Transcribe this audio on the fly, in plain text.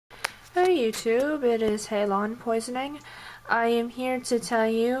Hey YouTube, it is Alot Poisoning. I am here to tell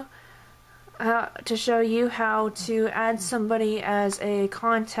you, to show you how to add somebody as a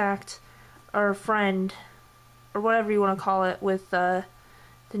contact or friend, or whatever you want to call it, with the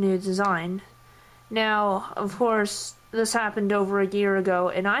new design. Now, of course, this happened over a year ago,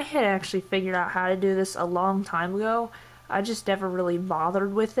 and I had actually figured out how to do this a long time ago. I just never really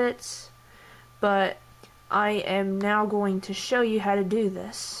bothered with it, but I am now going to show you how to do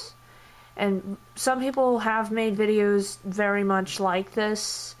this. And some people have made videos very much like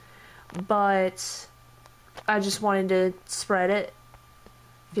this, but I just wanted to spread it,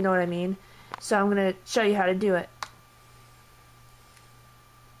 if you know what I mean. So I'm going to show you how to do it.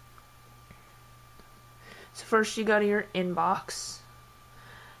 So first you go to your inbox,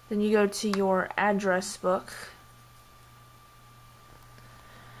 then you go to your address book,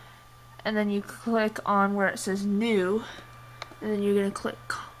 and then you click on where it says new, and then you're going to click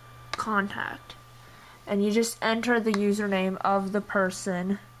contact, and you just enter the username of the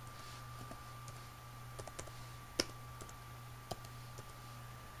person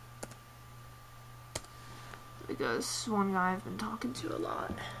because one guy I've been talking to a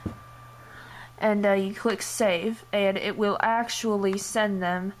lot, and you click save, and it will actually send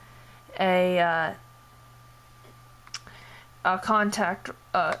them a contact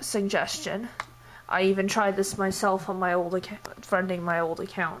suggestion. I even tried this myself on my old account, friending my old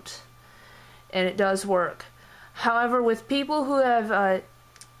account, and it does work. However, with people who have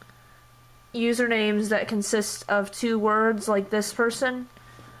usernames that consist of 2 words, like this person,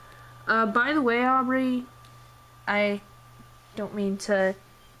 by the way, Aubrey, I don't mean to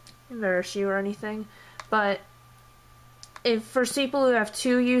embarrass you or anything, but if for people who have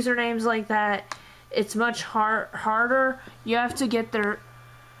 2 usernames like that, it's much harder. You have to get their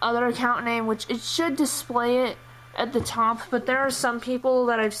other account name, which it should display it at the top, but there are some people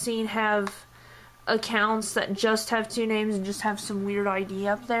that I've seen have accounts that just have 2 names and just have some weird ID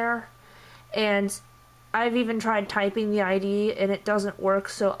up there, and I've even tried typing the ID and it doesn't work,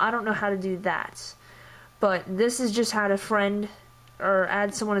 so I don't know how to do that. But this is just how to friend or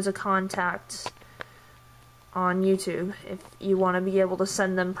add someone as a contact on YouTube if you want to be able to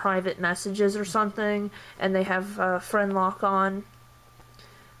send them private messages or something and they have friend lock on.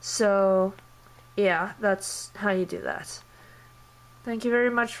 So yeah, that's how you do that. Thank you very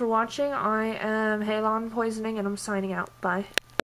much for watching. I am Alot Poisoning, and I'm signing out. Bye.